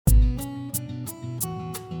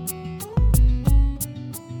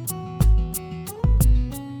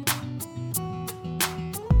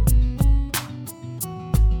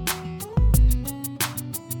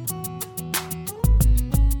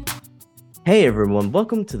Hey everyone,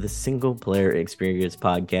 welcome to the Single Player Experience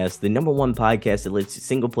podcast, the number one podcast that lets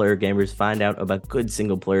single player gamers find out about good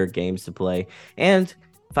single player games to play and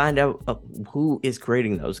find out who is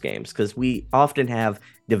creating those games. Because we often have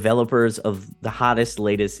developers of the hottest,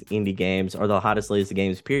 latest indie games or the hottest, latest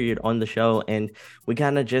games, period, on the show. And we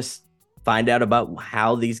kind of just find out about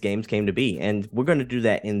how these games came to be. And we're going to do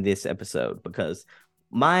that in this episode because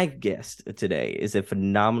my guest today is a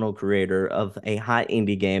phenomenal creator of a hot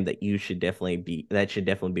indie game that should definitely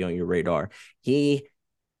be on your radar. He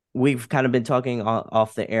We've kind of been talking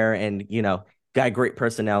off the air and got great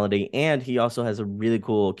personality, and he also has a really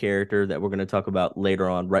cool character that we're going to talk about later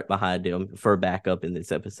on right behind him for backup in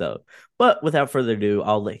this episode. But without further ado,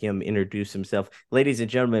 I'll let him introduce himself. Ladies and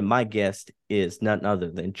gentlemen, my guest is none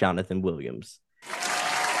other than Jonathan Williams.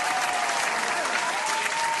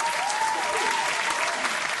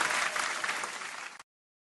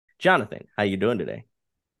 Jonathan, how you doing today?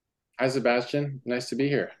 Hi, Sebastian. Nice to be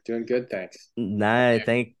here. Doing good, thanks. Nah,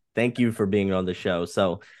 thank you for being on the show.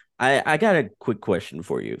 So I got a quick question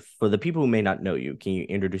for you. For the people who may not know you, can you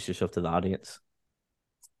introduce yourself to the audience?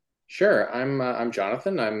 Sure. I'm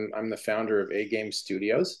Jonathan. I'm the founder of A Game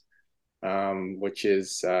Studios, which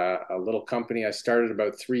is a little company I started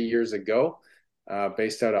about 3 years ago,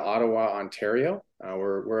 based out of Ottawa, Ontario.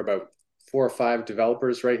 We're about 4 or 5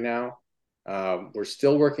 developers right now. We're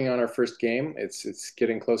still working on our first game. It's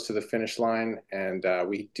getting close to the finish line, and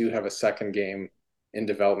we do have a second game in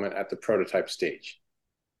development at the prototype stage.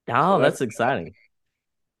 So Oh, that's that's exciting.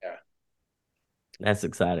 yeah. That's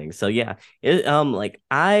exciting. So yeah, like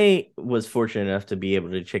I was fortunate enough to be able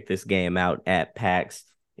to check this game out at PAX.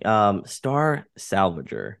 Star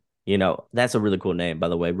Salvager. That's a really cool name, by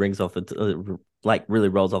the way. Rings off like really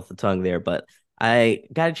rolls off the tongue there. But I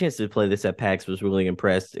got a chance to play this at PAX. Was really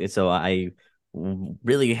impressed, and so I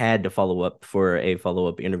really had to follow up for a follow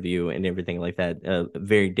up interview and everything like that. A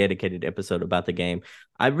very dedicated episode about the game.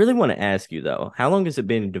 I really want to ask you though, how long has it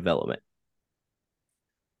been in development?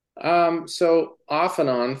 So off and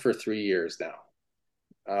on for 3 years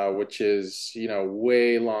now, which is,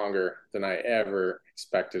 way longer than I ever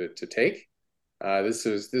expected it to take. This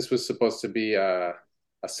was supposed to be a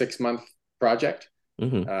 6 month project.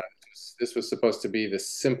 Hmm. This was supposed to be the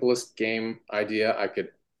simplest game idea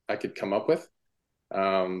I could come up with.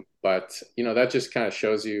 But that just kind of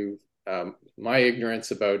shows you my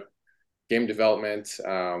ignorance about game development,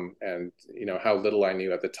 and how little I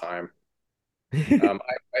knew at the time. I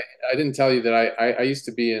didn't tell you that I used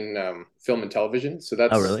to be in film and television, so Oh,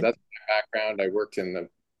 that's really? that's my background. I worked in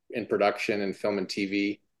production and film and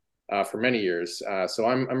TV for many years, so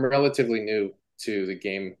I'm relatively new to the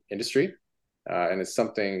game industry, and it's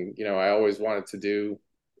something I always wanted to do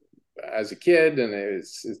as a kid, and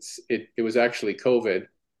it was actually COVID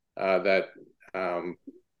that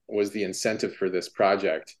was the incentive for this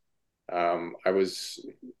project. I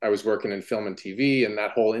was working in film and TV, and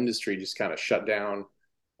that whole industry just kind of shut down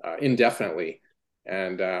indefinitely.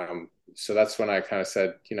 And so that's when I kind of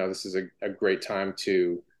said, this is a great time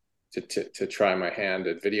to try my hand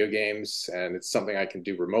at video games, and it's something I can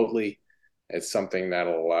do remotely. It's something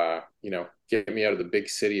that'll get me out of the big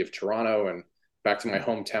city of Toronto and back to my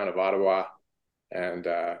hometown of Ottawa. And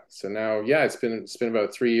so now, yeah, it's been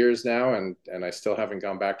about 3 years now, and I still haven't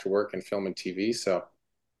gone back to work in film and TV. So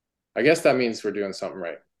I guess that means we're doing something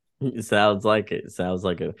right. It sounds like it. Sounds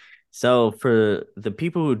like it. So, for the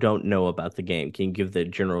people who don't know about the game, can you give the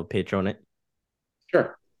general pitch on it?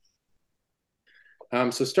 Sure.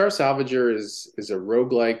 So Star Salvager is a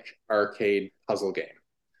roguelike arcade puzzle game.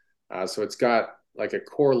 So it's got like a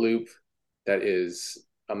core loop that is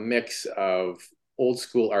a mix of old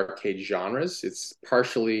school arcade genres. It's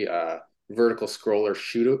partially a vertical scroller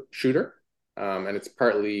shooter, and it's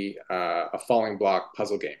partly a falling block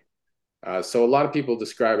puzzle game. So a lot of people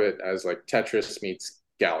describe it as like Tetris meets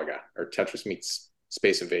Galaga or Tetris meets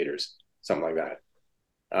Space Invaders, something like that.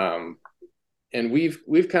 Um, and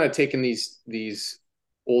we've kind of taken these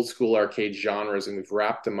old school arcade genres and we've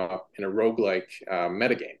wrapped them up in a roguelike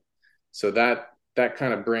metagame. So that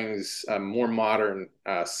kind of brings a more modern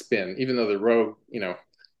spin. Even though the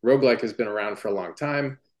roguelike has been around for a long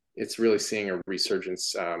time, it's really seeing a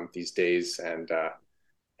resurgence these days, and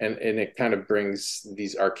it kind of brings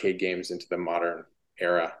these arcade games into the modern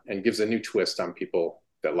era and gives a new twist on people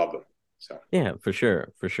that love them. So Yeah, for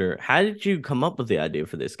sure, for sure. How did you come up with the idea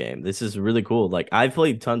for this game? This is really cool. Like I've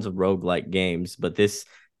played tons of roguelike games, but this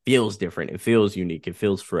feels different. It feels unique. It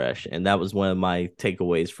feels fresh, and that was one of my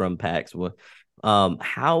takeaways from PAX. What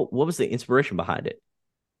was the inspiration behind it?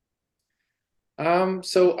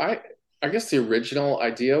 so I guess the original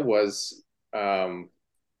idea was, um,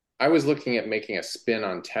 I was looking at making a spin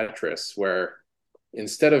on Tetris where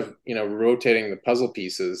instead of, rotating the puzzle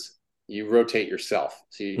pieces, you rotate yourself.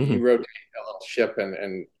 So you Hmm. rotate a little ship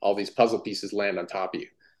and all these puzzle pieces land on top of you.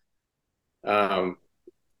 Um,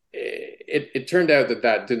 it turned out that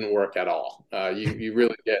that didn't work at all. You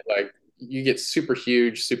really get like you get super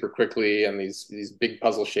huge super quickly, and these big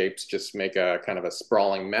puzzle shapes just make a kind of a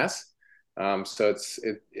sprawling mess. So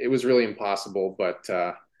it was really impossible. But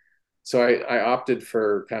so I opted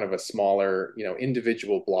for kind of a smaller,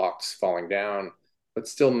 individual blocks falling down, but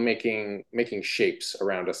still making shapes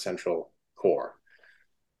around a central core.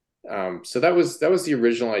 So that was the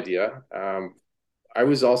original idea. I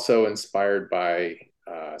was also inspired by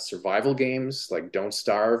survival games like Don't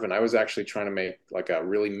Starve, and I was actually trying to make like a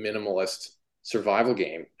really minimalist survival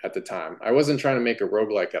game at the time. I wasn't trying to make a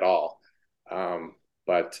roguelike at all.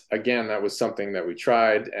 But again, that was something that we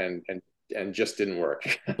tried and just didn't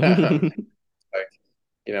work. Like,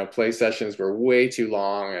 play sessions were way too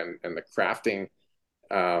long and the crafting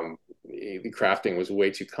was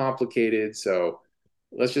way too complicated. So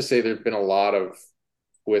let's just say there's been a lot of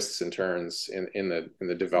twists and turns in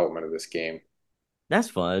the development of this game. That's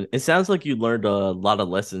fun. It sounds like you learned a lot of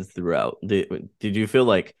lessons throughout. Did you feel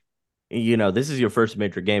like, this is your first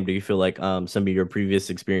major game? Do you feel like some of your previous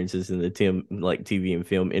experiences in the TV and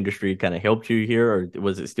film industry kind of helped you here, or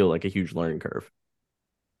was it still like a huge learning curve?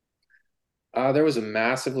 There was a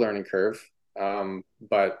massive learning curve,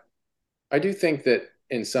 but I do think that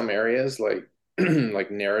in some areas, like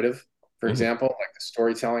like narrative, for Hmm. example, like the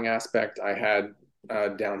storytelling aspect, I had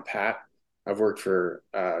down pat. I've worked for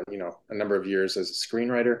a number of years as a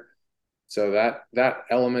screenwriter, so that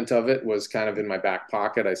element of it was kind of in my back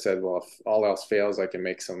pocket. I said, well, if all else fails, I can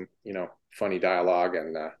make some funny dialogue,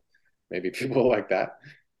 and maybe people like that.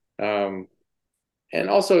 Um, and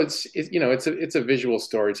also, it's a visual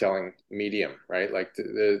storytelling medium, right? Like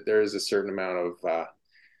there is a certain amount of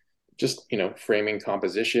just framing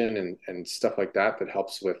composition and stuff like that that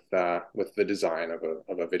helps with the design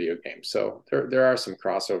of a video game. So there are some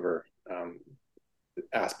crossover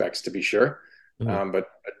aspects to be sure, Hmm. but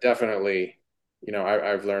definitely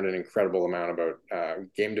I've learned an incredible amount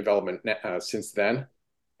about game development since then,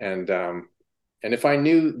 and if I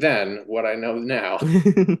knew then what I know now,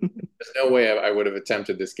 there's no way I would have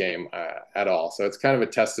attempted this game at all. So it's kind of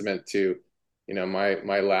a testament to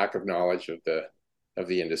my lack of knowledge of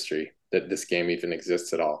the industry that this game even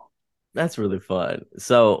exists at all. That's really fun.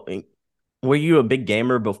 So, were you a big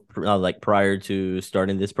gamer before, like prior to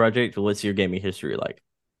starting this project? What's your gaming history like?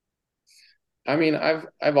 I mean,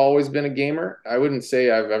 I've always been a gamer. I wouldn't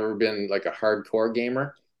say I've ever been like a hardcore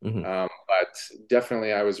gamer, Hmm. but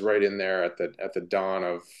definitely I was right in there at the dawn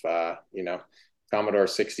of Commodore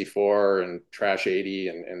 64 and Trash 80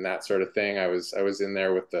 and that sort of thing. I was in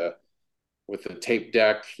there with the tape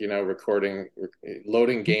deck,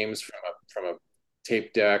 loading games from a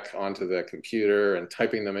tape deck onto the computer and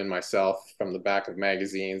typing them in myself from the back of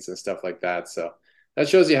magazines and stuff like that. So that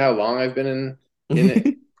shows you how long I've been in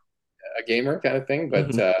a gamer kind of thing.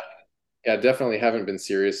 But Hmm. yeah, definitely haven't been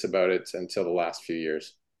serious about it until the last few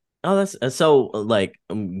years. Oh, that's so like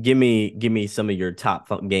give me some of your top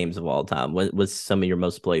games of all time. What's some of your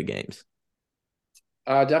most played games?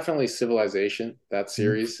 Definitely Civilization, that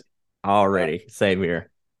series. Uh, Already, same here.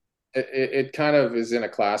 it kind of is in a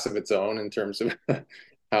class of its own in terms of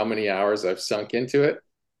how many hours I've sunk into it.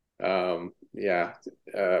 Yeah,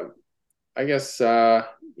 uh, I guess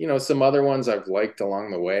some other ones I've liked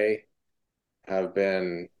along the way have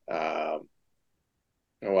been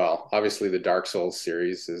well, obviously the Dark Souls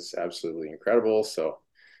series is absolutely incredible, so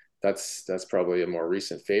that's probably a more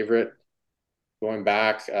recent favorite. Going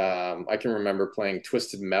back, I can remember playing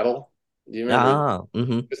Twisted Metal. Do you remember the Ah,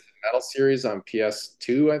 mm-hmm, Twisted Metal series on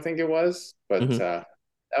PS2? I think it was, but mm-hmm.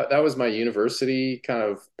 that was my university kind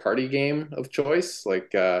of party game of choice.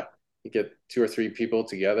 Like you get two or three people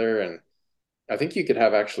together, and I think you could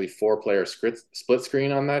have actually four-player split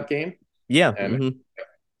screen on that game, Yeah, and mm-hmm.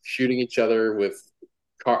 shooting each other with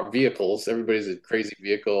vehicles. Everybody's a crazy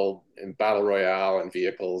vehicle in battle royale and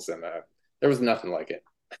vehicles, and there was nothing like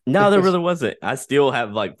No, there it. really wasn't. I still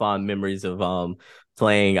have like fond memories of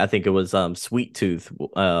playing. I think it was Sweet Tooth,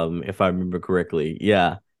 if I remember correctly.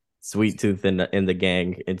 Yeah, Sweet Tooth in the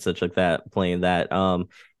gang and such like that. Playing that.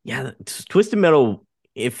 Yeah, Twisted Metal.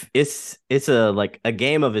 If it's a like a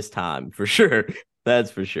game of its time for sure.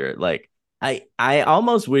 That's for sure. Like I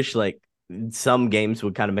almost wish like some games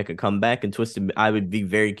would kind of make a comeback and Twisted. I would be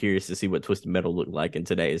very curious to see what Twisted Metal looked like in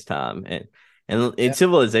today's time and in Yeah,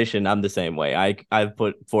 Civilization, I'm the same way. I've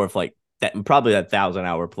put forth like that probably 1,000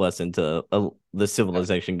 hour plus into the yeah,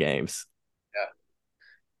 Civilization games. yeah.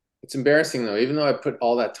 It's embarrassing though. Even though I put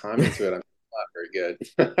all that time into it, I'm not very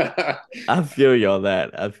good. I feel you on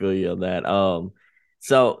that. I feel you on that.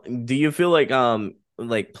 So do you feel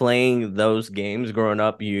like playing those games growing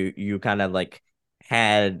up, you kind of like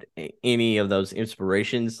had any of those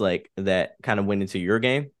inspirations like that kind of went into your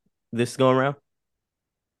game this going around?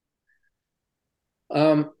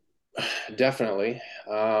 Um, definitely.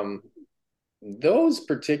 Those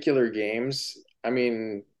particular games, I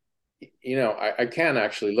mean, I can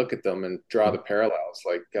actually look at them and draw the parallels.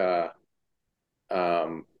 Like,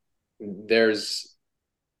 there's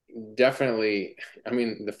definitely, I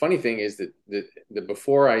mean, the funny thing is that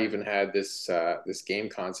before I even had this game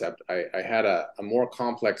concept, I had a more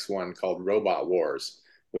complex one called Robot Wars,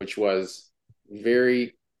 which was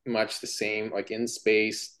very much the same, like in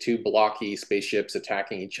space, two blocky spaceships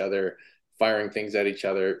attacking each other, firing things at each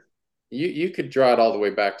other. You could draw it all the way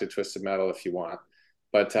back to Twisted Metal if you want,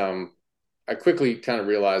 but I quickly kind of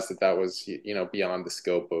realized that that was beyond the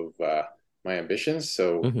scope of my ambitions.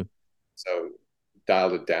 Mm-hmm. So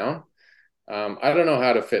dialed it down. I don't know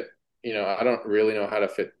how to fit, I don't really know how to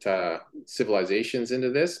fit civilizations into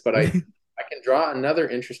this, but I can draw another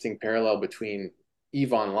interesting parallel between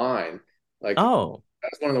Eve Online. Like Oh.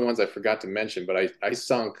 that's one of the ones I forgot to mention, but I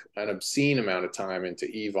sunk an obscene amount of time into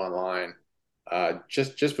Eve Online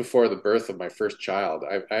just before the birth of my first child.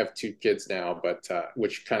 I have two kids now, but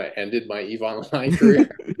which kind of ended my Eve Online career.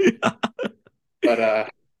 But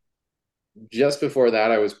just before that,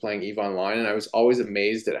 I was playing Eve Online, and I was always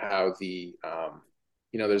amazed at how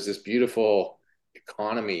there's this beautiful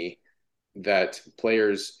economy that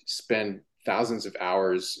players spend thousands of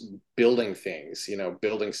hours building things,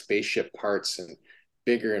 building spaceship parts and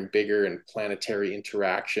bigger and planetary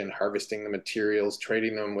interaction, harvesting the materials,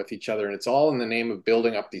 trading them with each other. And it's all in the name of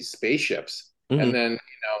building up these spaceships. And Hmm. then,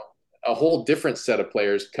 a whole different set of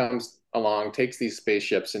players comes along, takes these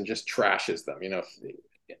spaceships and just trashes them,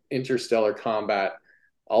 interstellar combat.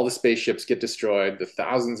 All the spaceships get destroyed. The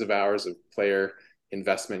thousands of hours of player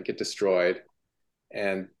investment get destroyed.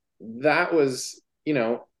 And that was,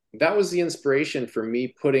 that was the inspiration for me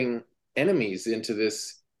putting enemies into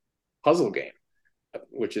this puzzle game,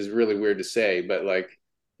 which is really weird to say, but like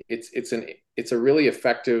it's a really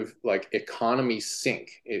effective like economy sink.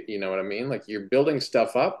 You know what I mean? Like you're building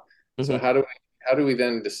stuff up. So Hmm. how do we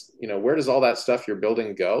then just where does all that stuff you're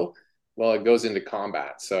building go? Well, it goes into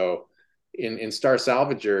combat. So in Star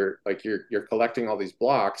Salvager, like you're collecting all these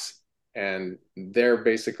blocks, and they're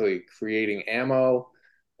basically creating ammo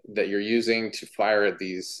that you're using to fire at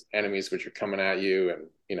these enemies which are coming at you,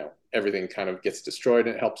 and everything kind of gets destroyed,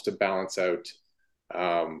 and it helps to balance out,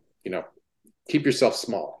 um, you know, keep yourself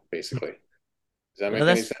small, basically. Does that No, make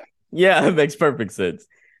any that's sense? yeah, it makes perfect sense.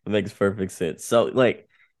 It makes perfect sense. So like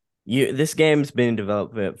this game's been in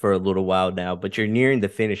development for a little while now, but you're nearing the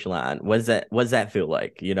finish line. What does that feel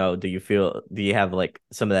like? Do you have like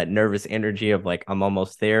some of that nervous energy of like I'm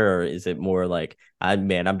almost there, or is it more like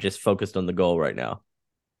I'm just focused on the goal right now?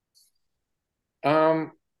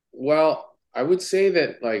 Um, well, I would say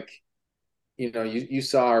that like, you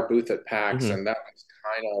saw our booth at PAX, Hmm. and that was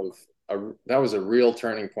kind of that was a real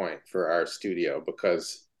turning point for our studio,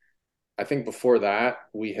 because I think before that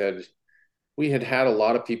we had had a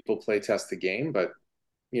lot of people play test the game, but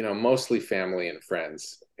mostly family and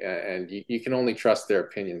friends, and you can only trust their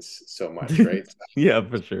opinions so much, right? So Yeah,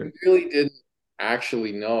 for we sure. really didn't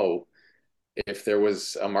actually know if there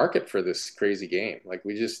was a market for this crazy game. Like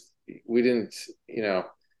we didn't,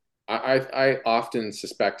 I often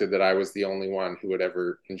suspected that I was the only one who would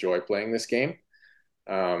ever enjoy playing this game.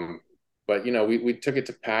 Um, but we took it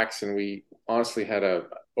to PAX, and we honestly had a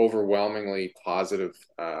overwhelmingly positive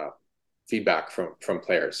feedback from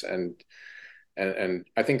players, and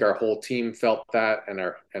I think our whole team felt that,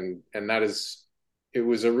 and that is, it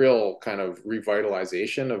was a real kind of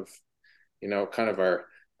revitalization of kind of our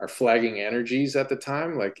flagging energies at the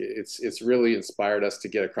time. Like it's really inspired us to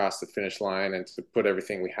get across the finish line and to put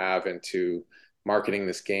everything we have into marketing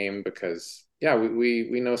this game, because yeah,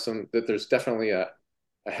 we know some that there's definitely a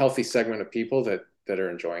healthy segment of people that are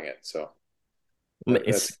enjoying it. So that's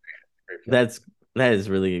It's a great feeling. That's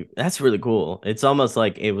that's really cool. It's almost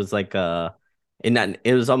like it was like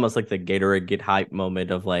it was almost like the Gatorade get hype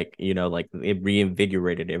moment of like, like it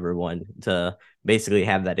reinvigorated everyone to basically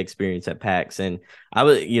have that experience at PAX. And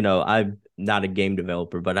I'm not a game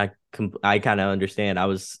developer, but I kind of understand.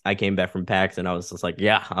 I came back from PAX and I was just like,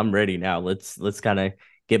 yeah, I'm ready now. Let's kind of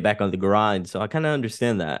get back on the grind. So I kind of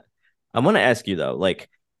understand that. I want to ask you though, like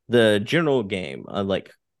the general game,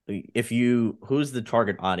 like who's the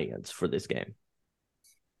target audience for this game?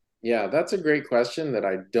 Yeah, that's a great question that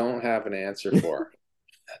I don't have an answer for.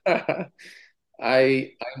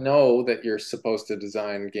 I know that you're supposed to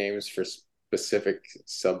design games for specific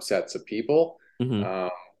subsets of people, Hmm. um,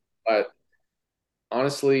 but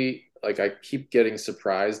honestly, like I keep getting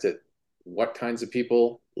surprised at what kinds of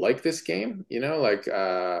people like this game. Like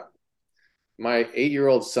my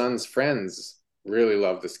 8-year-old son's friends really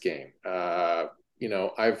love this game.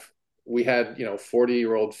 I've we had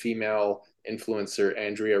 40-year-old female influencer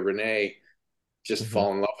Andrea Renee just Hmm.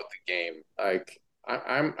 fall in love with the game. Like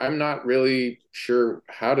I'm not really sure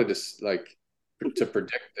how to just like to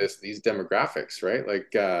predict these demographics, right?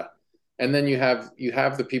 Like and then you have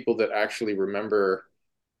the people that actually remember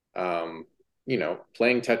um,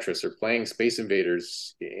 playing Tetris or playing Space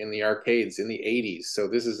Invaders in the arcades in the 80s. So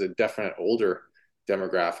this is a definite older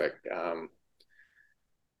demographic.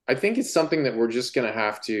 I think it's something that we're just going to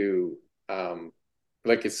have to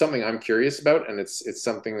like it's something I'm curious about, and it's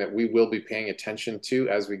something that we will be paying attention to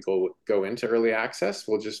as we go into early access.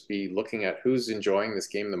 We'll just be looking at who's enjoying this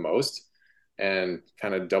game the most, and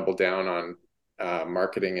kind of double down on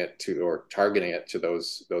marketing it to or targeting it to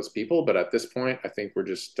those people. But at this point, I think we're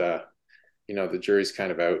just the jury's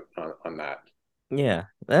kind of out on that. Yeah,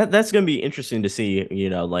 that's gonna be interesting to see,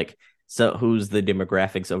 like so who's the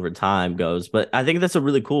demographics over time goes. But I think that's a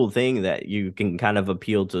really cool thing that you can kind of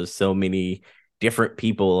appeal to so many different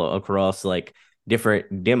people across like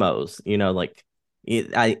different demos. Like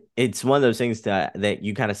it's one of those things that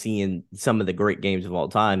you kind of see in some of the great games of all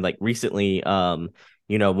time. Like recently, one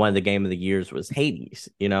of the game of the years was Hades,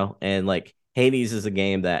 and like Hades is a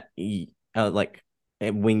game that like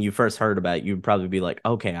and when you first heard about it, you'd probably be like,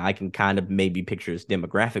 okay, I can kind of maybe picture his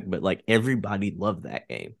demographic, but like everybody loved that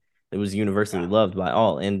game. It was universally loved by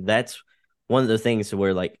all. And that's one of the things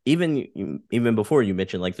where like even before you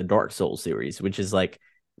mentioned like the Dark Souls series, which is like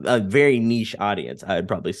a very niche audience, I'd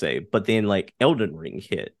probably say. But then like Elden Ring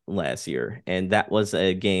hit last year, and that was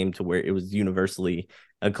a game to where it was universally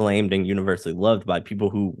acclaimed and universally loved by people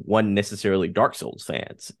who weren't necessarily Dark Souls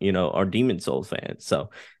fans, or Demon Souls fans. So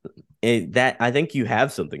that I think you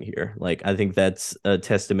have something here. Like I think that's a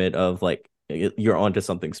testament of like you're onto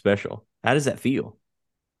something special. How does that feel?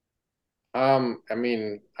 I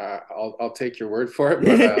mean, I'll take your word for it,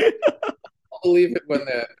 but I'll believe it when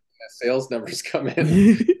the sales numbers come in.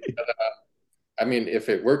 I mean, if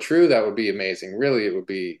it were true, that would be amazing. Really, it would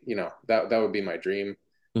be, that would be my dream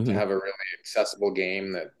to Hmm. have a really accessible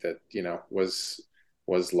game that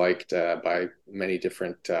was liked by many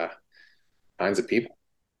different kinds of people.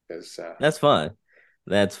 Because That's fun.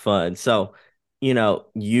 That's fun. So,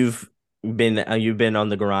 you've been on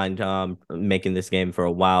the grind making this game for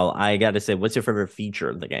a while. I got to say, what's your favorite feature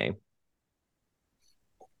of the game?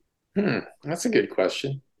 that's a good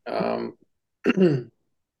question.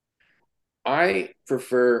 I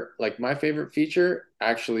prefer like my favorite feature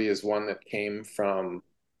actually is one that came from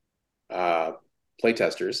uh,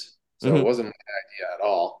 playtesters, so it Hmm. wasn't my idea at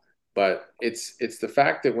all. But it's the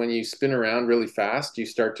fact that when you spin around really fast, you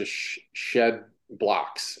start to shed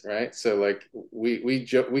blocks, right? So like we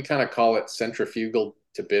kind of call it centrifugal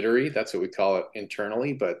tebittery. That's what we call it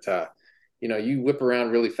internally. But you whip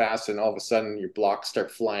around really fast, and all of a sudden your blocks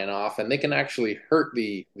start flying off, and they can actually hurt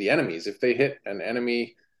the enemies if they hit an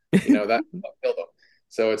enemy. That kill them.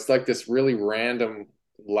 So it's like this really random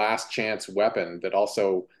last chance weapon that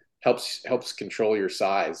also helps control your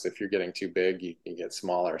size. If you're getting too big, you get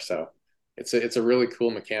smaller. So it's a really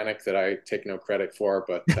cool mechanic that I take no credit for,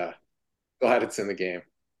 but glad it's in the game.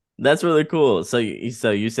 That's really cool. So you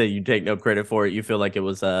say you take no credit for it. You feel like it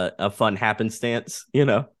was a fun happenstance.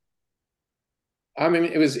 I mean,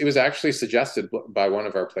 it was actually suggested by one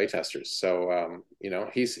of our playtesters. So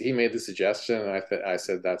he made the suggestion, and I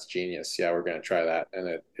said that's genius. Yeah, we're gonna try that, and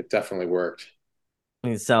it definitely worked.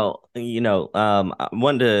 So, I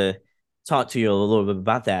wanted to talk to you a little bit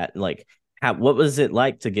about that. Like, what was it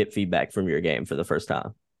like to get feedback from your game for the first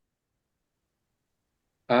time?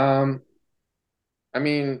 Um, I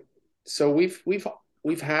mean, so we've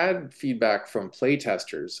had feedback from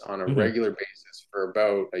playtesters on a Hmm. regular basis for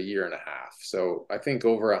about a year and a half. So I think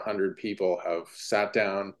over 100 people have sat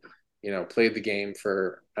down, played the game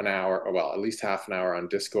for an hour, or well, at least half an hour on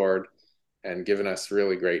Discord, and given us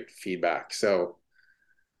really great feedback. So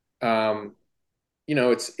um,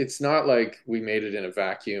 it's not like we made it in a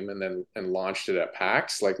vacuum and then launched it at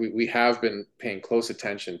PAX. Like we have been paying close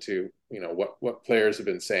attention to, what players have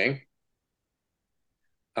been saying.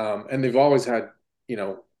 And they've always had,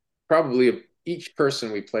 probably each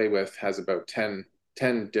person we play with has about ten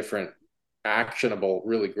different actionable,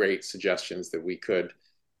 really great suggestions that we could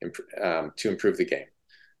to improve the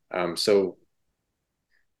game. So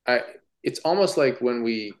I, it's almost like when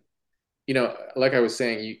like I was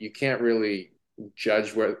saying, you can't really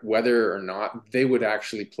judge whether or not they would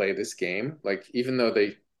actually play this game. Like, even though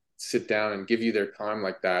they sit down and give you their time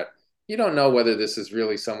like that, you don't know whether this is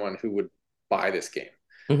really someone who would buy this game.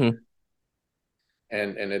 Hmm.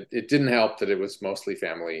 And it didn't help that it was mostly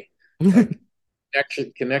family, like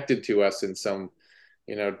connected to us in some,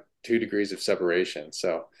 2 degrees of separation.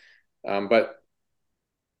 So, but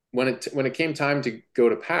when it came time to go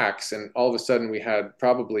to PAX, and all of a sudden we had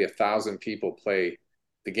probably 1,000 people play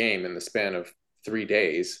the game in the span of 3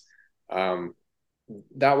 days. Um,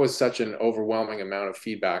 that was such an overwhelming amount of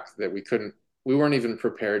feedback that we weren't even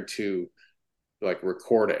prepared to like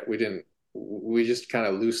record it. We just kind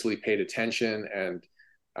of loosely paid attention, and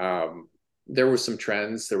um, there were some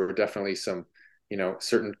trends. There were definitely some,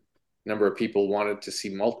 certain number of people wanted to see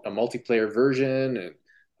a multiplayer version, and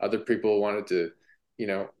other people wanted to, you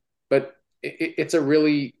know, but it's a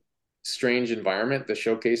really strange environment, the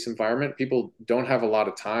showcase environment. People don't have a lot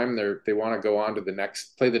of time. They want to go on to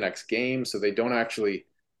play the next game, so they don't actually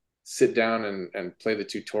sit down and play the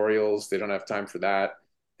tutorials. They don't have time for that.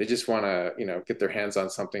 They just want to, get their hands on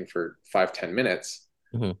something for 5, 10 minutes.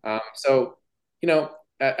 Hmm. So,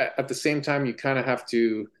 at the same time, you kind of have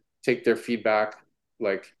to take their feedback,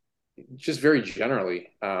 like, just very generally,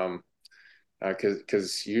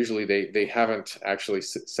 because usually they haven't actually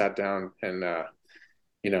sat down and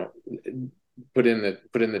you know put in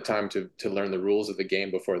the time to learn the rules of the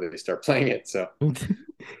game before they start playing it. So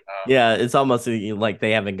Yeah, it's almost like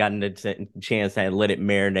they haven't gotten a chance to let it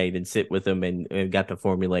marinate and sit with them and got to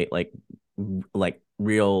formulate like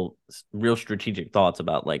real strategic thoughts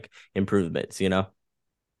about like improvements, you know?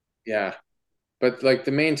 yeah, but like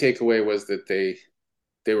the main takeaway was that they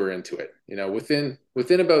were into it.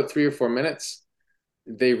 Within about 3 or 4 minutes,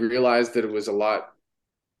 they realized that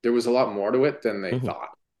there was a lot more to it than they Hmm. thought.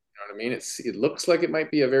 You know what I mean? It looks like it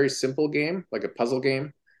might be a very simple game, like a puzzle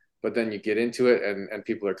game, but then you get into it, and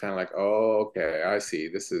people are kind of like, "Oh, okay, I see.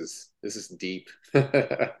 This is deep."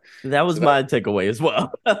 That was So that, my takeaway as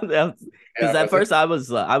well. yeah, Because at was it? first I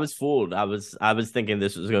was fooled. I was thinking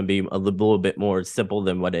this was going to be a little bit more simple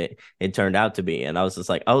than what it turned out to be, and I was just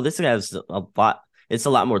like, oh, this has a lot. It's a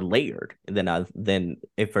lot more layered than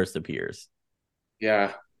it first appears.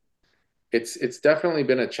 Yeah, it's definitely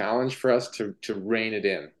been a challenge for us to rein it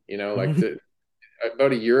in. Like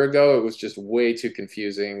about a year ago, it was just way too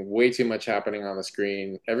confusing, way too much happening on the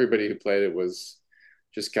screen. Everybody who played it was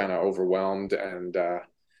just kind of overwhelmed, and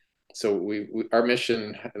so our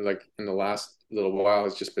mission, like in the last little while,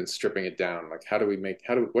 has just been stripping it down. Like,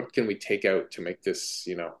 what can we take out to make this,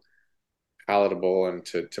 palatable, and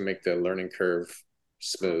to make the learning curve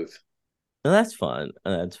smooth. That's fun.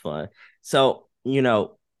 That's fun. So,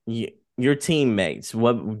 your teammates,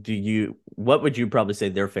 what would you probably say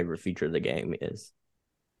their favorite feature of the game is?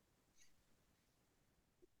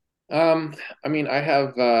 Um, I mean, I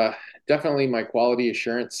have definitely my quality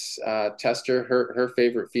assurance tester. Her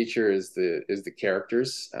favorite feature is the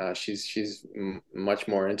characters. She's much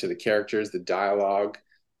more into the characters, the dialogue,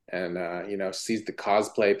 and sees the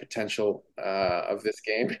cosplay potential of this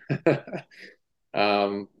game.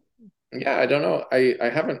 Um, yeah, I don't know. I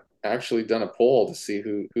haven't actually done a poll to see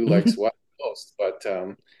who likes what most, but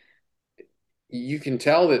you can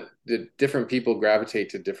tell that the different people gravitate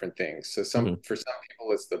to different things. So Mhm. for some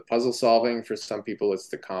people it's the puzzle solving, for some people it's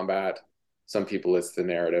the combat, some people it's the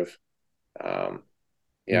narrative. Um,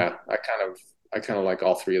 yeah, I kind of like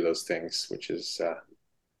all three of those things, which is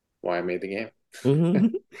why I made the game.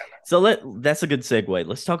 Mhm. So that's a good segue.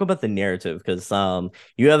 Let's talk about the narrative because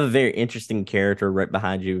you have a very interesting character right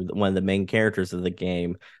behind you, one of the main characters of the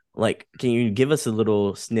game. Like, can you give us a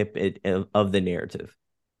little snippet of the narrative?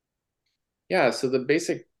 Yeah, so the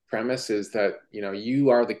basic premise is that you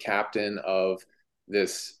are the captain of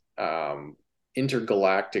this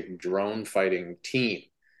intergalactic drone fighting team,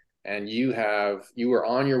 and you were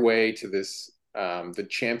on your way to this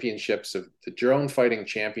the drone fighting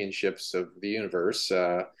championships of the universe,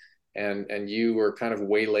 and you were kind of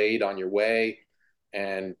waylaid on your way,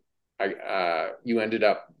 and you ended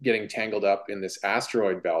up getting tangled up in this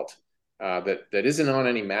asteroid belt that isn't on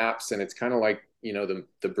any maps, and it's kind of like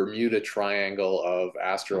the Bermuda Triangle of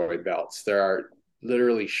asteroid belts. There are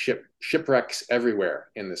literally shipwrecks everywhere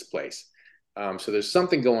in this place. So there's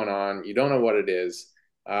something going on. You don't know what it is,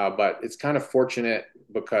 but it's kind of fortunate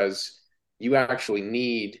because you actually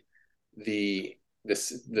need the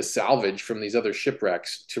the salvage from these other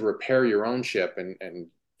shipwrecks to repair your own ship and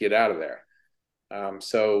get out of there.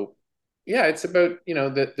 So yeah, it's about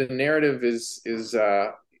the narrative is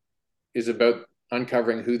about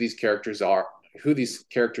uncovering who this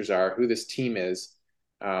team is,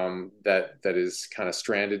 that is kind of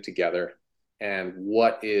stranded together, and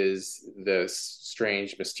what is this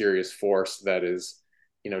strange, mysterious force that is,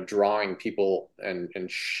 drawing people and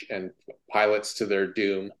pilots to their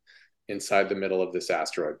doom inside the middle of this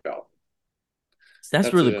asteroid belt.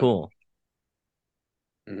 That's That's really a cool.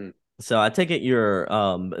 mhm. So I take it your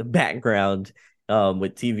background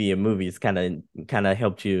with TV and movies kind of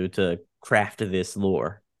helped you to craft this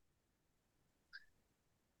lore.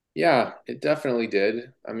 Yeah, it definitely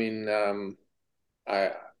did. I mean,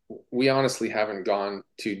 I we honestly haven't gone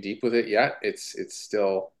too deep with it yet. It's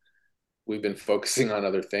still we've been focusing on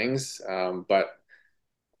other things, but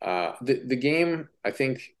the game, I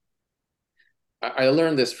think I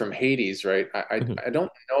learned this from Hades, right? Mhm. I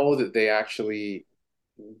don't know that they actually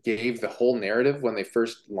gave the whole narrative when they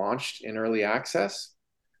first launched in early access.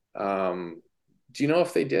 Um, do you know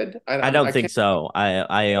if they did? I don't I think can't. so.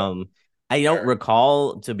 I don't There.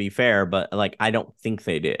 recall, to be fair, but like I don't think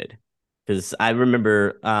they did. Because I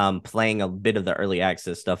remember playing a bit of the early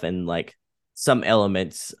access stuff, and like some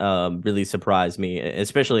elements really surprised me,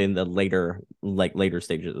 especially in the later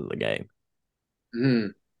stages of the game.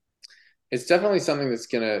 Mhm. It's definitely something that's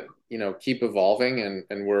gonna, keep evolving,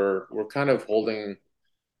 and we're kind of holding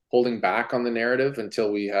back on the narrative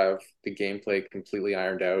until we have the gameplay completely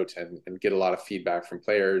ironed out and get a lot of feedback from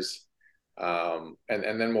players. And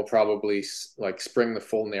then we'll probably like spring the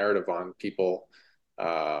full narrative on people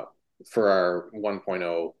uh, for our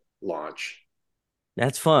 1.0 launch.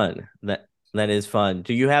 That's fun. That is fun.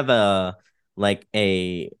 Do you have a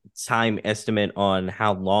time estimate on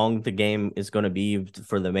how long the game is going to be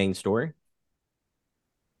for the main story?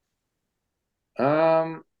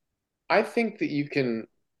 Um, I think that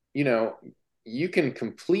you know, you can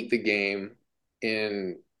complete the game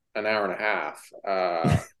in an hour and a half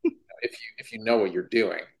if you know what you're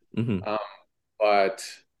doing. Hmm. Um, but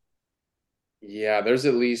yeah, there's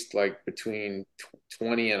at least like between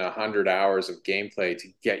 20 and 100 hours of gameplay to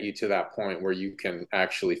get you to that point where you can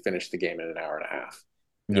actually finish the game in an hour and a half.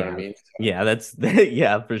 You know what I Yeah, mean? yeah, that's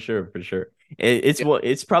yeah, for sure, for sure. It's Yeah, what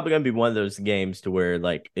it's probably gonna be one of those games to where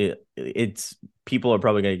like it's people are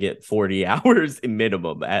probably gonna get 40 hours in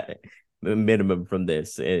minimum from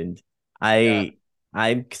this, and yeah, I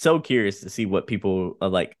I'm so curious to see what people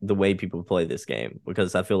like the way people play this game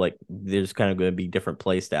because I feel like there's kind of going to be different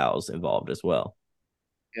play styles involved as well.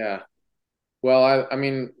 yeah. Well, I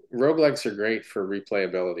mean, roguelikes are great for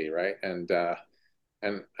replayability, right?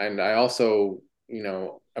 And I also,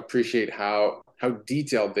 appreciate how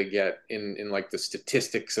detailed they get in like the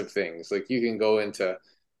statistics of things. Like you can go into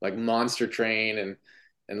like Monster Train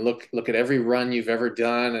and look at every run you've ever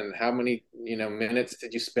done and how many, minutes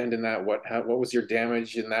did you spend in that? What was your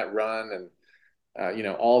damage in that run? And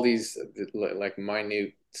all these like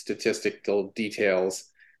minute statistical details.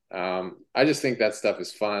 I just think that stuff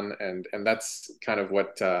is fun, and that's kind of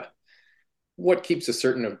what keeps a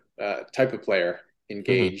certain type of player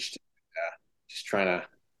Mhm. engaged, just trying to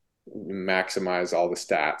maximize all the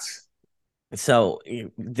stats. So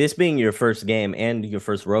this being your first game and your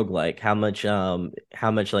first roguelike, how much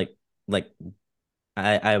like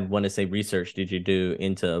I want to say research did you do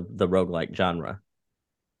into the roguelike genre?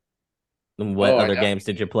 And what Oh, I other games definitely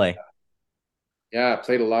did you play? yeah, I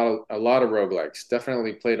played a lot of roguelikes.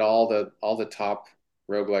 Definitely played all the top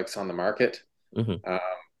roguelikes on the market. Hmm. Uh,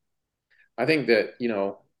 I think that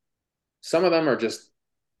some of them are just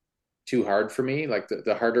too hard for me. Like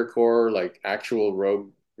the harder core, like actual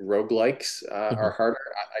roguelikes Hmm. are harder.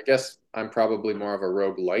 I guess I'm probably more of a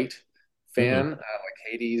roguelite Hmm. fan, like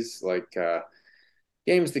Hades, like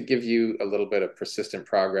games that give you a little bit of persistent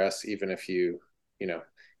progress, you know,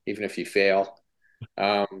 even if you fail.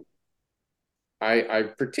 Um, I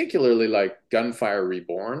particularly like Gunfire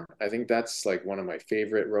Reborn. I think that's like one of my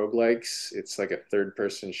favorite roguelikes. It's like a third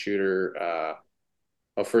person shooter,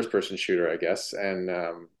 a first person shooter, I guess. And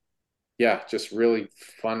yeah, just really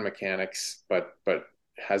fun mechanics, but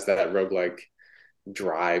has that roguelike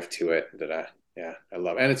drive to it that I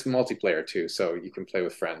love. And it's multiplayer too, so you can play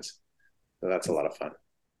with friends. So that's a lot of fun.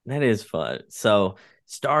 That is fun. So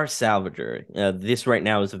Star Salvager, this right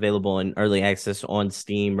now is available in early access on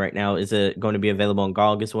Steam right now. Is it going to be available on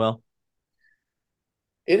GOG as well?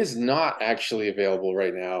 It is not actually available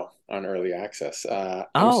right now on early access. I'm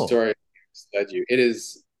Oh, sorry to misled you. It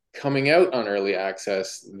is coming out on early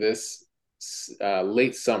access this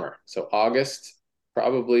late summer, so August,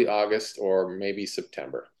 probably August or maybe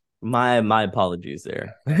September. my apologies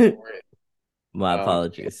there. Yeah, no worries. My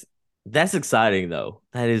apologies. That's exciting though.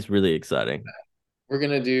 That is really exciting. We're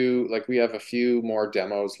gonna do like we have a few more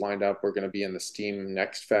demos lined up. We're gonna be in the Steam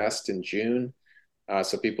Next Fest in June,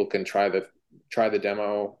 so people can try the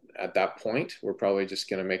demo at that point. We're probably just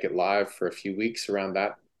gonna make it live for a few weeks around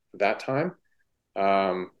that time.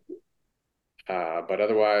 Um, but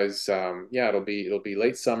otherwise, yeah, it'll be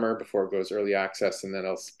late summer before it goes early access, and then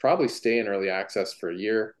it'll probably stay in early access for a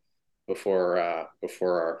year before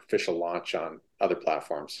our official launch on other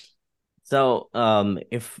platforms. So,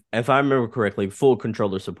 if I remember correctly, full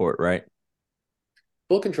controller support, right?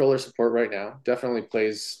 Full controller support right now definitely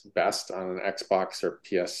plays best on an Xbox or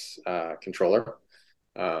PS controller.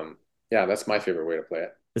 Um, yeah, that's my favorite way to play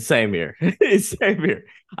it. Same here. Same here.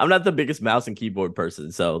 I'm not the biggest mouse and keyboard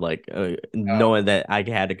person, so like Oh, knowing that I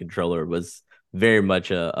had a controller was very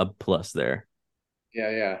much a plus there. yeah,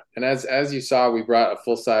 yeah. And as you saw, we brought a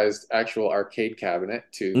full-sized actual arcade cabinet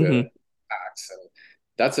to the Hmm. PAX, and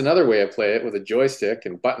that's another way to play it with a joystick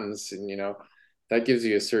and buttons, and that gives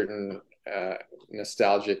you a certain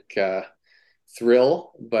nostalgic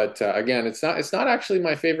thrill. But again, it's not actually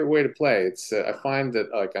my favorite way to play. It's I find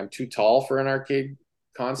that like I'm too tall for an arcade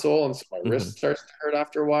console, and so my Hmm. wrist starts to hurt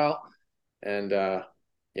after a while. And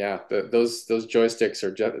yeah, those joysticks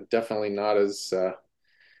are definitely not as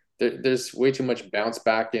there's way too much bounce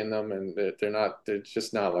back in them, and they're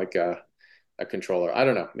just not like a controller. I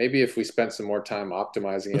don't know. Maybe if we spent some more time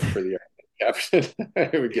optimizing it for the caption,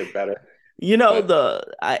 it would get better. You know, But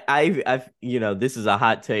this is a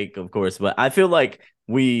hot take, of course, but I feel like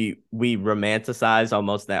we romanticize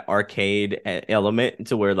almost that arcade element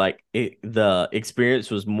to where like the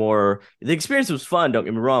experience was fun, don't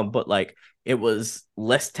get me wrong, but like it was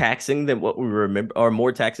less taxing than what we remember, or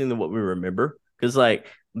more taxing than what we remember. Because like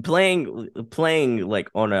playing like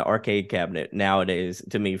on an arcade cabinet nowadays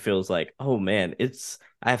to me feels like, oh man,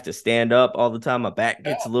 I have to stand up all the time. My back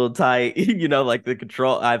gets a little tight. Like the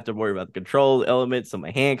control, I have to worry about the control elements. So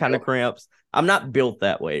my hand kind of cramps. I'm not built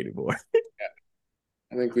that way anymore.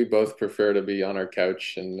 I think we both prefer to be on our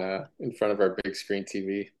couch and in front of our big screen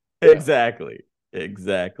TV. So Exactly.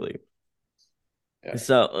 Exactly. yeah,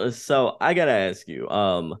 So I gotta ask you,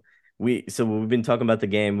 we've been talking about the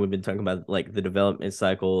game, we've been talking about like the development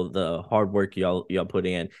cycle, the hard work y'all put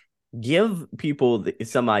in. Give people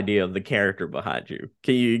some idea of the character behind you.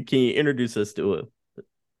 Can you introduce us to it?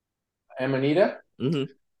 Amanita.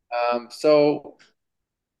 Mm-hmm. So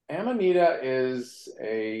Amanita is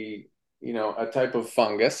a type of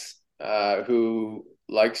fungus who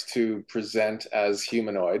likes to present as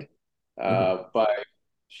humanoid, Mm-hmm. but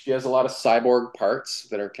she has a lot of cyborg parts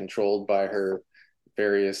that are controlled by her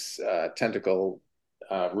various tentacle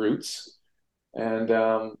roots. And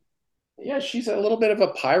yeah, she's a little bit of a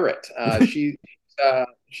pirate.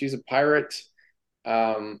 She's a pirate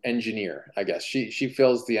engineer, I guess. She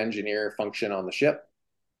fills the engineer function on the ship.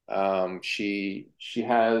 She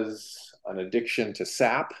has an addiction to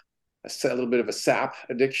sap, a little bit of a sap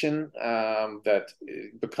addiction that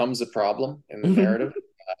becomes a problem in the narrative.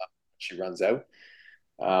 She runs out.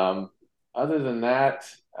 Um, Other than that,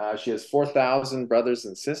 she has 4,000 brothers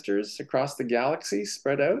and sisters across the galaxy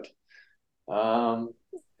spread out. Um,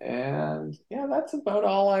 and yeah, that's about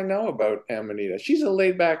all I know about Amanita. She's a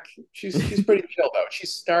laid back, she's pretty chilled out.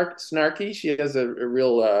 She's snarky. She has a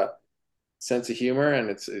real sense of humor, and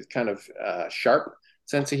it's kind of sharp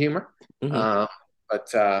sense of humor. Mm-hmm. Uh, but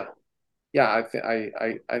yeah,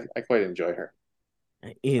 I quite enjoy her.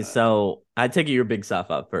 Uh, So I take it you're a big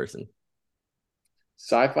sci-fi person.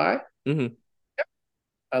 Sci-fi, Mm-hmm.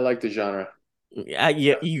 I like the genre. Yeah,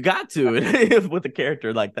 you got to with a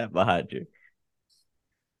character like that behind you.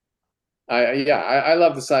 Yeah, I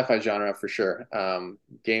love the sci-fi genre for sure.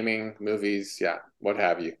 Gaming, movies, yeah, what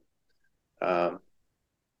have you. Um,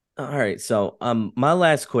 All right, so my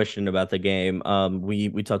last question about the game,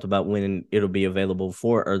 we talked about when it'll be available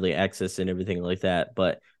for early access and everything like that,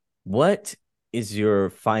 but what is your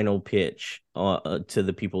final pitch to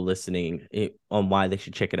the people listening on why they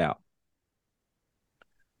should check it out?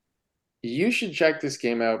 you should check this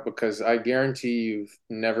game out because I guarantee you've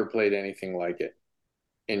never played anything like it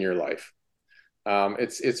in your life.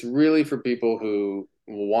 It's really for people who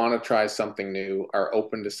want to try something new, are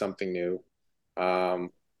open to something new.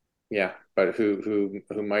 Um, yeah, but who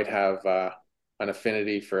might have an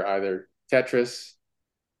affinity for either Tetris,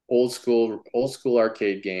 old school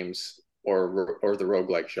arcade games, or the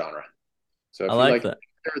roguelike genre. So I if you like like that.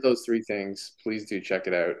 either of those three things, please do check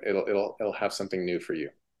it out. It'll have something new for you.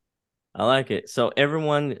 I like it. So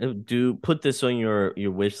everyone, do put this on your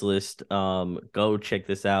wish list. Go check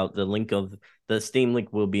this out. The Steam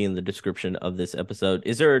link will be in the description of this episode.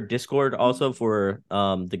 Is there a Discord also for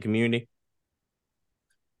the community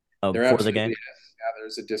There for the absolutely game? is. Yeah,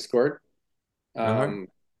 there's a Discord. All right. Um,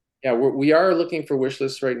 yeah, we are looking for wish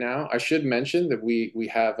lists right now. I should mention that we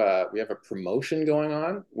have a promotion going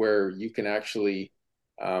on where you can actually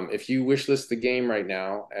If you wish list the game right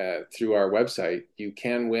now through our website, you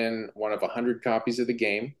can win one of 100 copies of the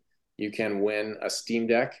game. You can win a Steam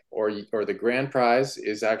Deck, or the grand prize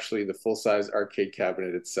is actually the full size arcade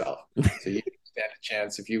cabinet itself. So you stand a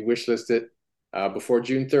chance if you wish list it before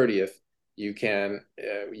June 30th. You can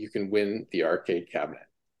win the arcade cabinet.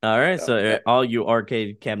 All right, So so all you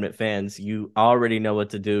arcade cabinet fans, you already know what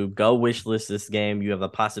to do. Go wish list this game. You have a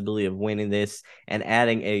possibility of winning this and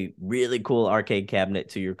adding a really cool arcade cabinet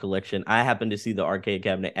to your collection. I happen to see the arcade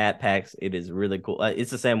cabinet at PAX. It is really cool. It's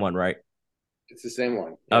the same one, right? it's the same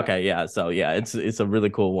one. Yeah. Okay, yeah. So yeah, it's a really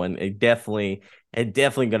cool one. It definitely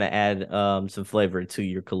gonna add some flavor to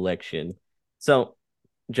your collection. So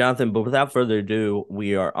Jonathan, but without further ado,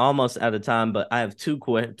 we are almost out of time, but I have two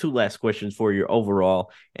last questions for you overall.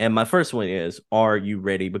 And my first one is, are you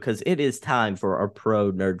ready? Because it is time for our pro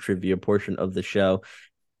nerd trivia portion of the show.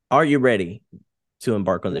 Are you ready to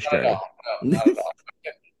embark on Not this at journey? all. No, not at all.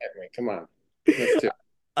 Hit me. Come on. Let's do it.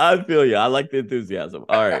 I feel you. I like the enthusiasm.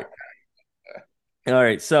 All right. All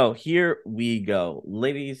right, so here we go.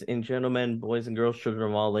 Ladies and gentlemen, boys and girls, children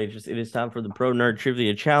of all ages, it is time for the Pro Nerd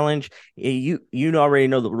Trivia Challenge. You already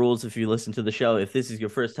know the rules if you listen to the show. If this is your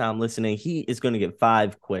first time listening, he is going to get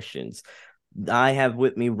 5 questions. I have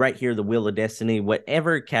with me right here the Wheel of Destiny.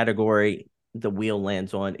 Whatever category the wheel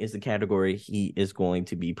lands on is the category he is going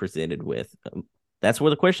to be presented with. That's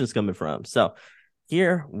where the question's coming from. So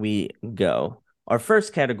here we go. Our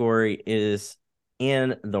first category is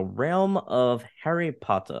in the realm of Harry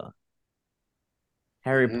Potter.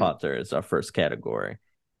 Harry Mhm. Potter is our first category.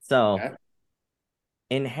 So, Okay.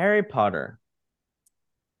 in Harry Potter,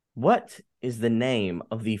 what is the name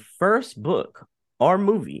of the first book or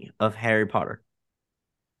movie of Harry Potter?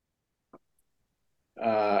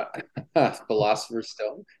 Uh, Philosopher's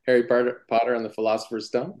Stone. Potter and the Philosopher's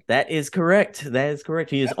Stone. That is correct. That is correct.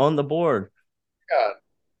 He is on the board. God.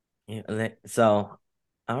 Yeah, so,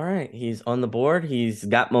 all right. He's on the board. He's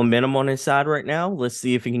got momentum on his side right now. Let's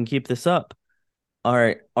see if he can keep this up. All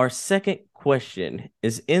right. Our second question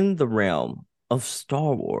is in the realm of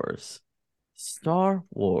Star Wars. Star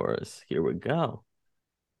Wars. Here we go.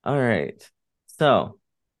 All right. So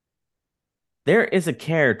there is a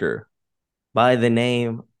character by the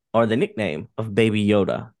name or the nickname of Baby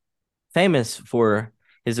Yoda, famous for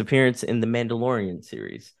his appearance in the Mandalorian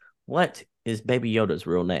series. What is Baby Yoda's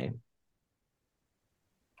real name?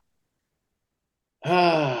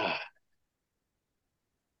 Ah,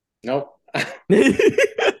 nope.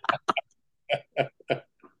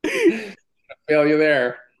 Fail you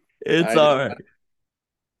there. It's I do. all right.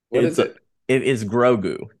 What It's is a, it? it is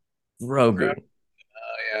Grogu. Ground? Grogu.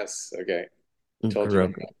 Yes. Okay. Told you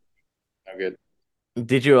I'm Grogu. no good.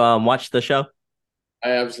 Did you watch the show?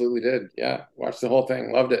 I absolutely did. Yeah. Watched the whole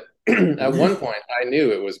thing. Loved it. At one point, I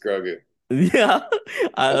knew it was Grogu. Yeah,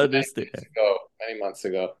 I That was many years understand. ago, many months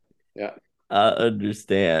ago. Yeah. I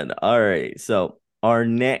understand. All right. So our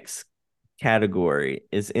next category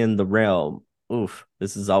is in the realm. Oof,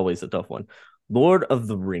 this is always a tough one. Lord of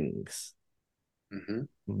the Rings. Hmm.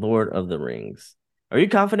 Lord of the Rings. Are you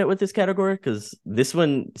confident with this category? Because this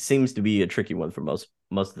one seems to be a tricky one for most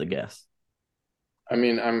of the guests. I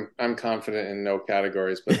mean, I'm confident in no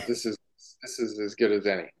categories, but this is as good as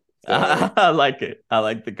any. So I like it. I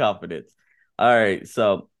like the confidence. All right.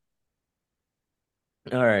 So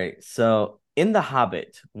in The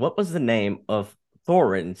Hobbit, what was the name of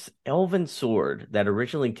Thorin's elven sword that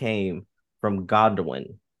originally came from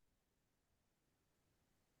Godwin?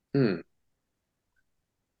 hmm.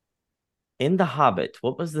 In The Hobbit,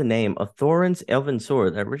 what was the name of Thorin's elven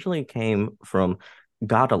sword that originally came from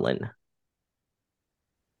Godwin?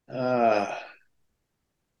 It's Uh,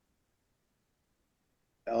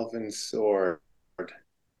 Elven Sword.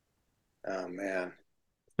 Oh man.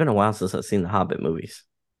 been a while since I've seen the Hobbit movies.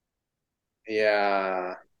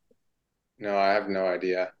 Yeah. No, I have no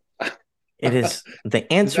idea. It is the Is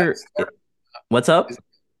that answer. sword, What's is, up? is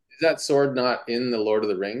that sword not in the Lord of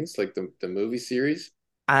the Rings, like the movie series?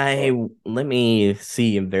 I Or Let me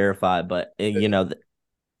see and verify, but the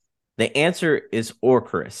answer is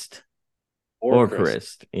Orcrist. Chris?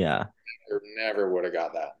 Orcrist, yeah. Never would have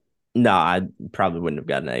got that. No, I probably wouldn't have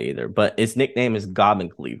gotten that either. But its nickname is Goblin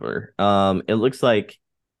Cleaver. It looks like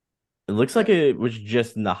Okay. it was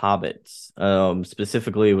just in the Hobbits.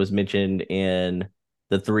 Specifically, it was mentioned in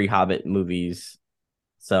the three Hobbit movies.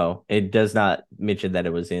 So it does not mention that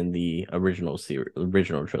it was in the original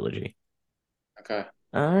trilogy. Okay.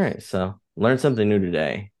 All right, so learn something new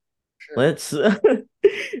today. Sure. Let's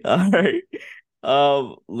all right.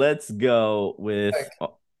 Let's go with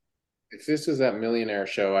Like If this was that millionaire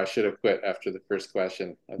show, I should have quit after the first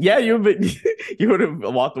question. I Yeah, think you would you would have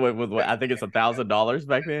walked away with what I think it's $1,000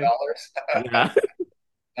 back then. $1,000. Yeah.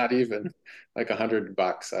 Not even like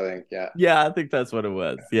 $100, I think. Yeah. Yeah, I think that's what it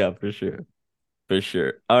was. Yeah, for sure. For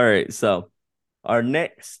sure. All right, so our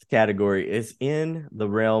next category is in the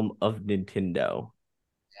realm of Nintendo.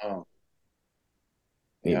 Oh,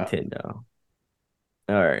 yeah. Nintendo.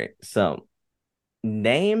 All right, so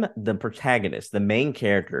name the protagonist, the main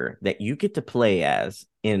character that you get to play as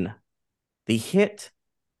in the hit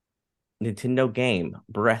Nintendo game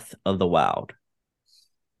Breath of the Wild.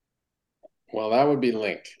 Well, that would be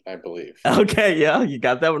Link, I believe. Is Okay, yeah, you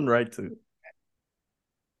got that one right too.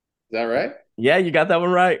 that right? Yeah, you got that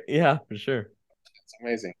one right. Yeah, for sure. It's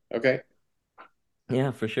amazing. Okay.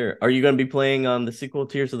 Yeah, for sure. Are you going to be playing on the sequel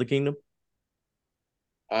Tears of the Kingdom?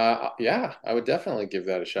 Yeah, I would definitely give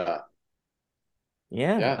that a shot.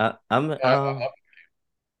 Yeah, Yeah. I'm I,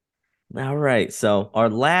 all right. So our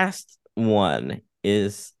last one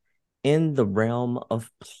is in the realm of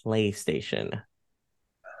PlayStation.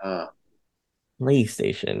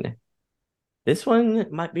 PlayStation. This one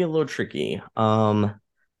might be a little tricky.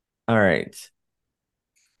 All right.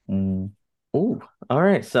 Oh, all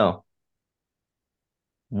right. So,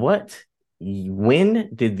 what when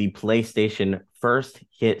did the PlayStation first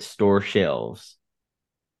hit store shelves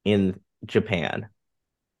in Japan?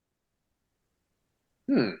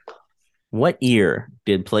 hmm. What year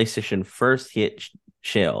did PlayStation first hit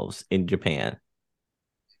shelves in Japan?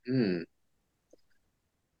 Hmm.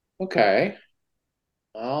 Okay.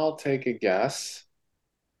 I'll take a guess.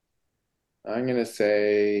 I'm gonna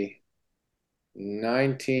say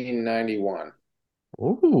 1991.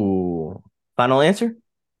 Ooh. Final answer?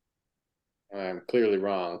 I'm clearly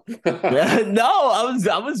wrong. No,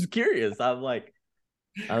 I was curious.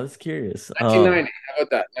 I was curious. 1990. How about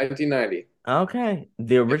that? 1990. Okay.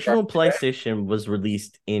 The You're original probably right. PlayStation was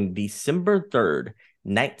released in December 3rd,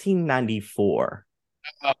 1994.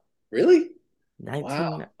 Oh, really?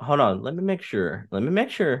 Wow. 19 Hold on, let me make sure. Let me make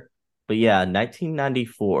sure. But yeah,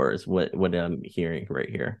 1994 is what I'm hearing right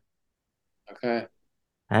here. Okay.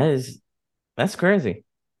 That is that's crazy.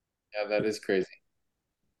 Yeah, that is crazy.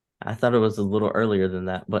 I thought it was a little earlier than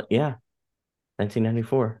that, but yeah,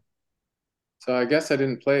 1994. So I guess I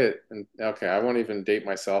didn't play it. And okay, I won't even date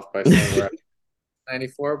myself by saying we're at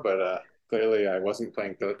 94, but clearly I wasn't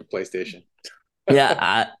playing the PlayStation.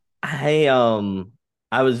 Yeah,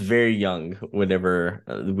 I was very young whenever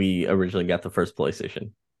we originally got the first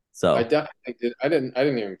PlayStation. I So, definitely did. I didn't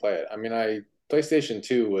even play it. I mean, I PlayStation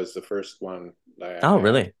 2 was the first one oh I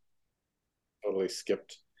really? totally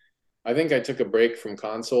skipped. I think I took a break from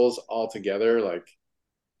consoles altogether, like,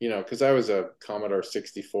 because I was a Commodore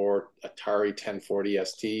 64, Atari 1040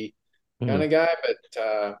 ST kind Mhm. of guy,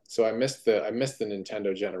 but so I missed the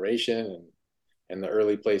Nintendo generation and the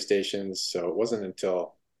early PlayStations. So it wasn't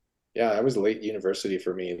until yeah, I was late university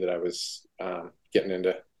for me that I was getting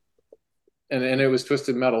into and it was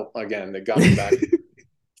Twisted Metal again that got me back.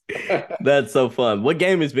 That's so fun. What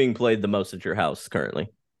game is being played the most at your house currently?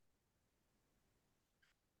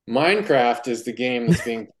 Minecraft is the game that's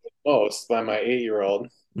being played most by my 8-year-old.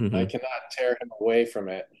 I Hmm. cannot tear him away from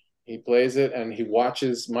it. He plays it and he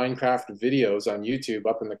watches Minecraft videos on YouTube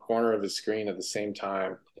up in the corner of his screen at the same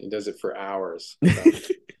time. He does it for hours. So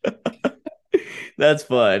That's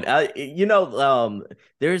fun.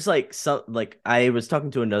 There's like some like I was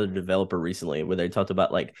talking to another developer recently where they talked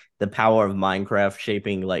about like the power of Minecraft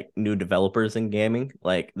shaping like new developers in gaming.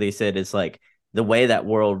 Like they said it's like the way that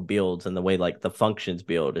world builds and the way like the functions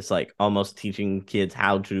build, it's like almost teaching kids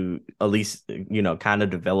how to at least kind of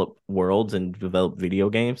develop worlds and develop video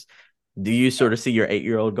games. Do you sort of see your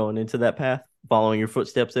 8-year-old going into that path, following your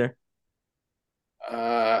footsteps there?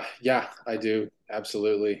 yeah, I do.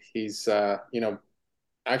 Absolutely. He's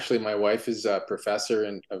actually my wife is a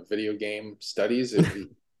professor of video game studies at the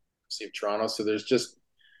University of Toronto, so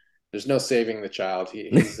there's no saving the child.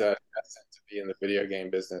 He's destined to be in the video game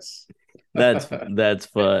business. That's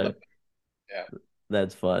fun. Yeah.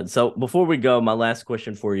 That's fun. So before we go, my last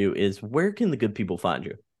question for you is where can the good people find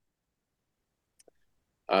you?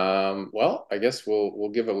 Well, I guess we'll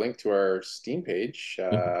give a link to our Steam page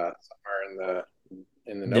Mhm. somewhere in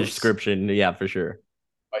the The notes. description, yeah, for sure.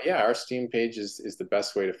 But yeah, our Steam page is the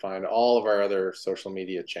best way to find all of our other social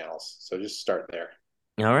media channels. So just start there.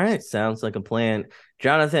 All right, sounds like a plan.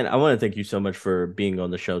 Jonathan, I want to thank you so much for being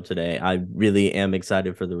on the show today. I really am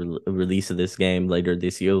excited for the release of this game later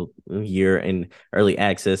this year in early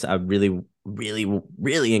access. I really, really,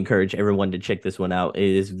 really encourage everyone to check this one out. It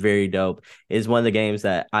is very dope. It is one of the games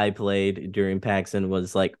that I played during PAX and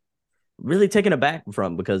was like really taken aback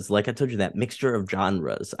from, because like I told you, that mixture of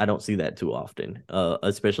genres, I don't see that too often,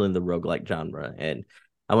 especially in the roguelike genre. And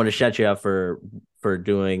I want to shout you out for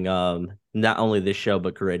doing not only this show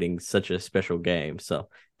but creating such a special game. So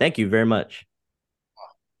thank you very much.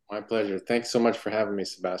 My pleasure. Thanks so much for having me,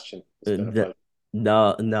 Sebastian. It's Uh, been a th- pleasure.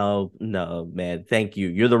 No, no, no, man. Thank you.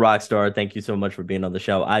 You're the rock star. Thank you so much for being on the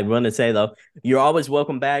show. I want to say though, you're always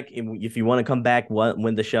welcome back. If you want to come back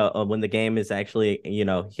when the show, when the game is actually,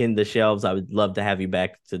 hitting the shelves, I would love to have you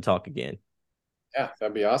back to talk again. Yeah,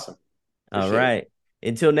 that'd be awesome. All Appreciate it. right.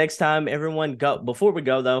 Until next time, everyone, go. Before we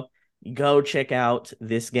go though, go check out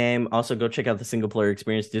this game. Also, go check out the single player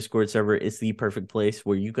experience Discord server. It's the perfect place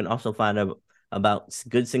where you can also find out about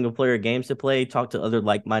good single player games to play, talk to other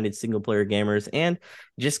like minded single player gamers, and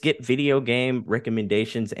just get video game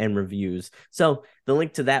recommendations and reviews. So, the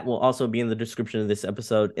link to that will also be in the description of this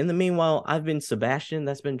episode. In the meanwhile, I've been Sebastian.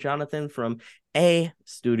 That's been Jonathan from A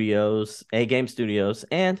Game Studios,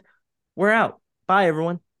 and we're out. Bye,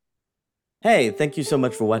 everyone. Hey, thank you so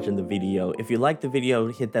much for watching the video. If you liked the video,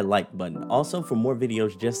 hit that like button. Also, for more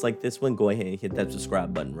videos just like this one, go ahead and hit that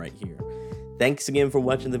subscribe button right here. Thanks again for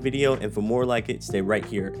watching the video, and for more like it, stay right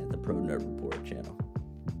here at the Pro Nerd Report channel.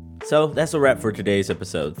 So that's a wrap for today's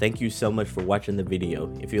episode. Thank you so much for watching the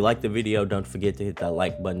video. If you liked the video, don't forget to hit that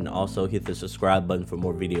like button. Also hit the subscribe button for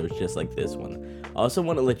more videos just like this one. I also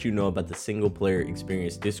want to let you know about the single player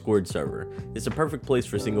experience Discord server. It's a perfect place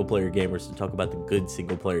for single player gamers to talk about the good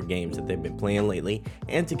single player games that they've been playing lately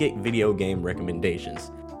and to get video game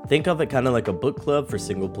recommendations. Think of it kind of like a book club for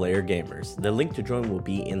single player gamers. The link to join will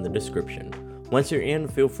be in the description. Once you're in,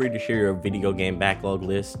 feel free to share your video game backlog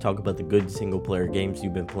list, talk about the good single player games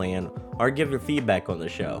you've been playing, or give your feedback on the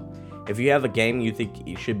show. If you have a game you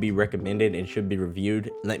think should be recommended and should be reviewed,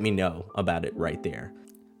 let me know about it right there.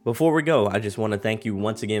 Before we go, I just want to thank you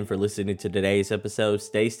once again for listening to today's episode.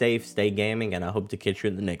 Stay safe, stay gaming, and I hope to catch you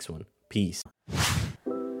in the next one. Peace.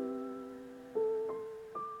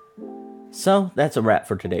 So that's a wrap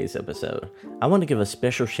for today's episode. I want to give a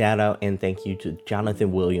special shout out and thank you to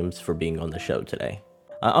Jonathan Williams for being on the show today.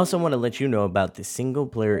 I also want to let you know about the Single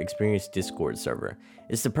Player Experience Discord server.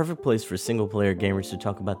 It's the perfect place for single player gamers to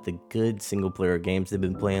talk about the good single player games they've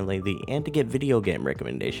been playing lately and to get video game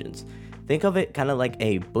recommendations. Think of it kind of like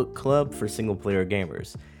a book club for single player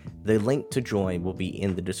gamers. The link to join will be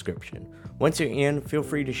in the description. Once you're in, feel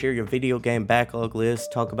free to share your video game backlog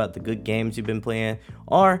list, talk about the good games you've been playing,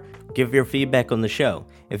 or give your feedback on the show.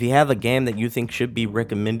 If you have a game that you think should be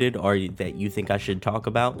recommended or that you think I should talk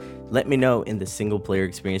about, let me know in the Single Player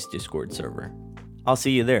Experience Discord server. I'll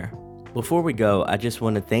see you there. Before we go, I just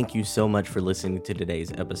want to thank you so much for listening to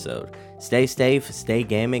today's episode. Stay safe, stay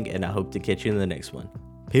gaming, and I hope to catch you in the next one.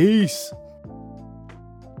 Peace!